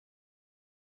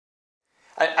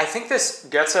I think this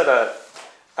gets at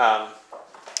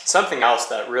something else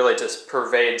that really just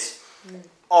pervades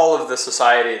all of the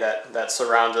society that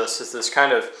surrounds us, is this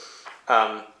kind of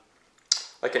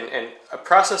like a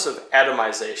process of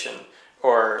atomization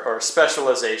or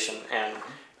specialization and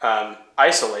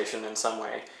isolation in some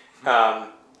way.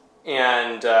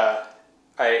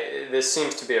 This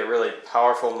seems to be a really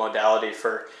powerful modality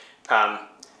for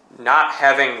not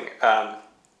having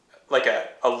like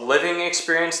a living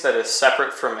experience that is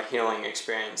separate from a healing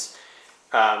experience.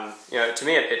 To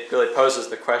me, it really poses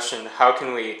the question: how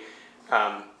can we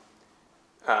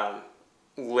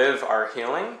live our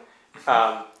healing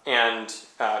and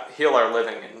heal our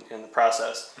living in the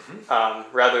process,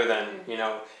 rather than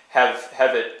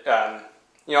have it.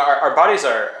 Our bodies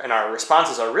are, and our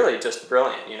responses are really just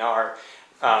brilliant.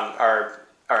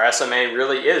 Our SMA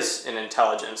really is an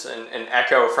intelligence, an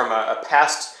echo from a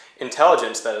past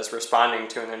intelligence that is responding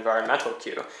to an environmental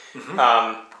cue.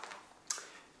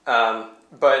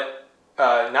 But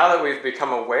now that we've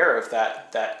become aware of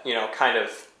that kind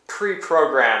of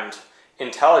pre-programmed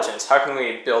intelligence, how can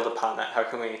we build upon that? How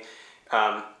can we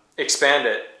expand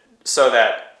it so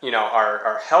that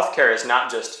our healthcare is not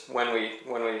just when we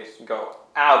go,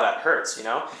 ow, that hurts.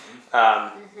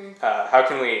 How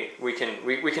can we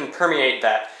can permeate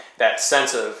that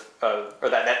sense of or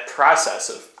that process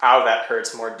of ow, that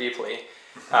hurts more deeply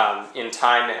in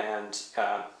time and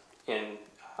in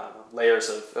layers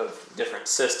of different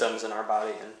systems in our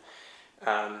body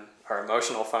and our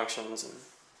emotional functions and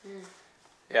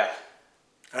yeah.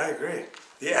 I agree.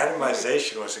 The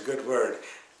atomization was a good word,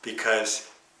 because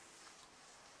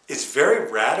it's very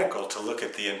radical to look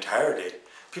at the entirety.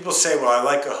 People say, well, I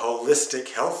like a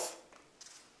holistic health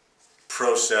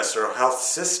process or a health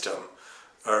system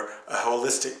or a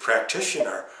holistic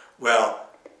practitioner. Well,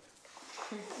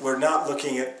 we're not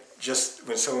looking at just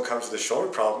when someone comes with a shoulder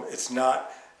problem. It's not,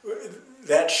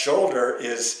 that shoulder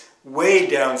is way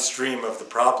downstream of the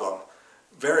problem.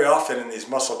 Very often in these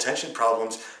muscle tension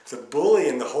problems, the bully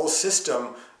in the whole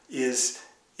system is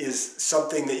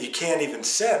something that you can't even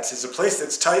sense. It's a place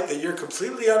that's tight that you're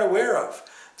completely unaware of.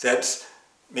 That's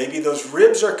maybe those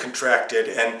ribs are contracted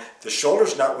and the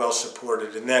shoulder's not well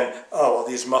supported, and then, oh, well,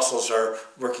 these muscles are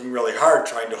working really hard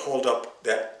trying to hold up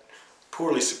that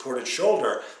poorly supported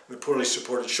shoulder. The poorly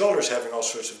supported shoulder is having all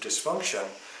sorts of dysfunction.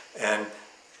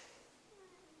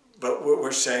 But what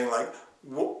we're saying, like,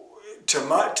 to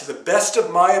the best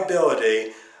of my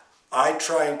ability, I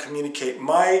try and communicate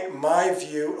my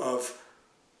view of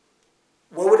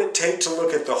what would it take to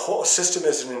look at the whole system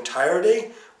as an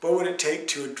entirety. What would it take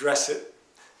to address it,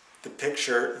 the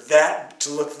picture, to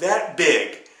look that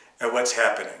big at what's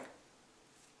happening?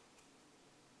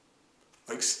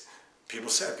 Like people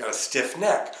say, I've got a stiff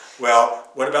neck. Well,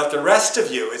 what about the rest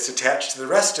of you? It's attached to the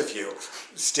rest of you.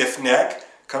 Stiff neck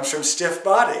comes from stiff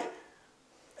body.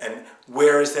 And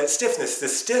where is that stiffness? The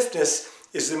stiffness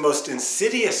is the most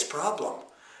insidious problem,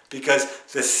 because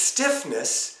the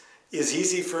stiffness is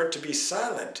easy for it to be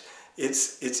silent.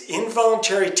 It's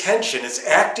involuntary tension. It's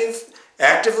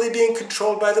actively being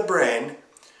controlled by the brain,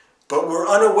 but we're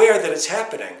unaware that it's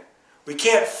happening. We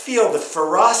can't feel the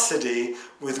ferocity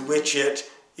with which it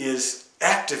is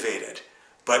activated.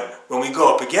 But when we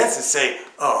go up against it, say,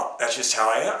 oh, that's just how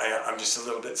I am. I'm just a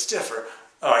little bit stiffer.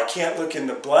 Oh, I can't look in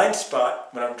the blind spot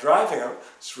when I'm driving.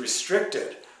 It's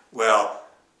restricted. Well,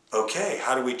 okay,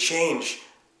 how do we change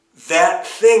that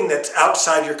thing that's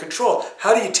outside your control?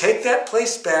 How do you take that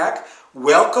place back,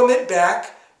 welcome it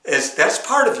back, as that's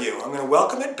part of you. I'm going to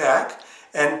welcome it back,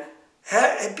 and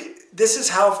this is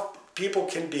how people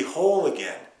can be whole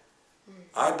again.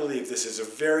 I believe this is a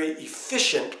very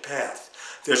efficient path.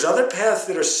 There's other paths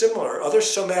that are similar, other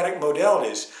somatic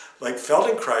modalities, like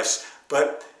Feldenkrais,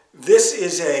 but this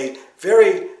is a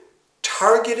very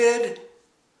targeted,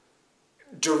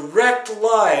 direct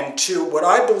line to what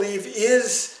I believe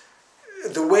is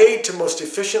the way to most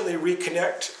efficiently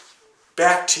reconnect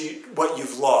back to what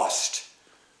you've lost.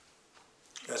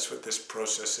 That's what this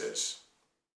process is.